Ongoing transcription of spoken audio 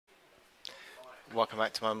Welcome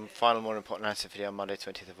back to my final morning report analysis video on Monday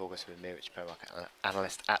 20th of August with me, Rich Market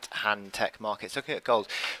Analyst at Hantec Markets. Looking at gold,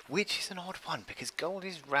 which is an odd one because gold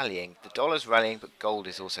is rallying, the dollar's rallying, but gold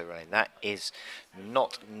is also rallying. That is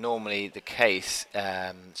not normally the case,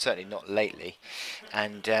 certainly not lately.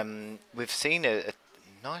 And we've seen a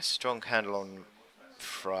nice strong candle on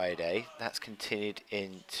Friday. That's continued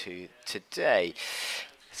into today.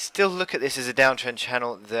 Still look at this as a downtrend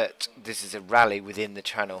channel, that this is a rally within the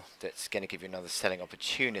channel that's going to give you another selling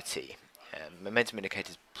opportunity. Momentum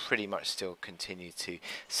indicators pretty much still continue to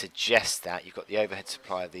suggest that. You've got the overhead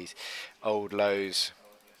supply of these old lows.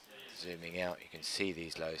 Zooming out, you can see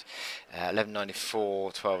these lows. 1194,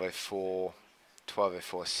 1204,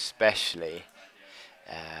 1204 especially.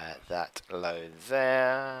 That low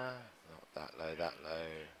there. Not that low, that low.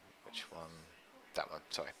 Which one? That one,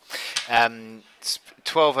 sorry.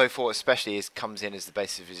 1204 especially comes in as the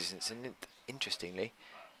base of resistance, and interestingly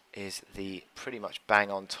is the pretty much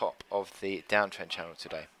bang on top of the downtrend channel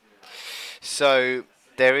today. So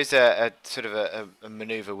there is a sort of a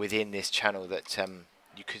maneuver within this channel that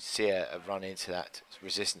you could see a run into that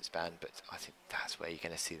resistance band, but I think that's where you're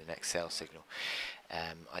going to see the next sell signal.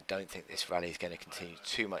 I don't think this rally is going to continue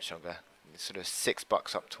too much longer. It's sort of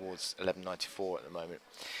 $6 up towards 11.94 at the moment.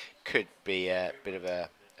 Could be a bit of a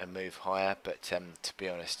move higher, but to be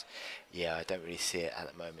honest, yeah, I don't really see it at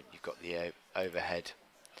the moment. You've got the overhead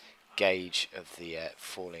gauge of the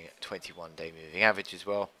falling 21-day moving average as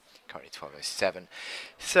well, currently 1207.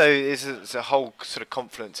 So there's a whole sort of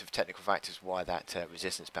confluence of technical factors why that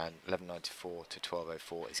resistance band 1194 to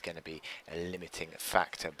 1204 is going to be a limiting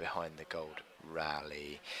factor behind the gold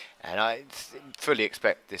rally, and I fully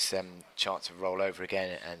expect this chart to roll over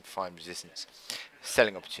again and find resistance,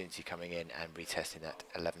 selling opportunity coming in and retesting that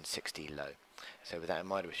 1160 low. So with that in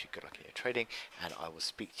mind, I wish you good luck in your trading, and I will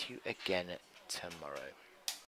speak to you again tomorrow.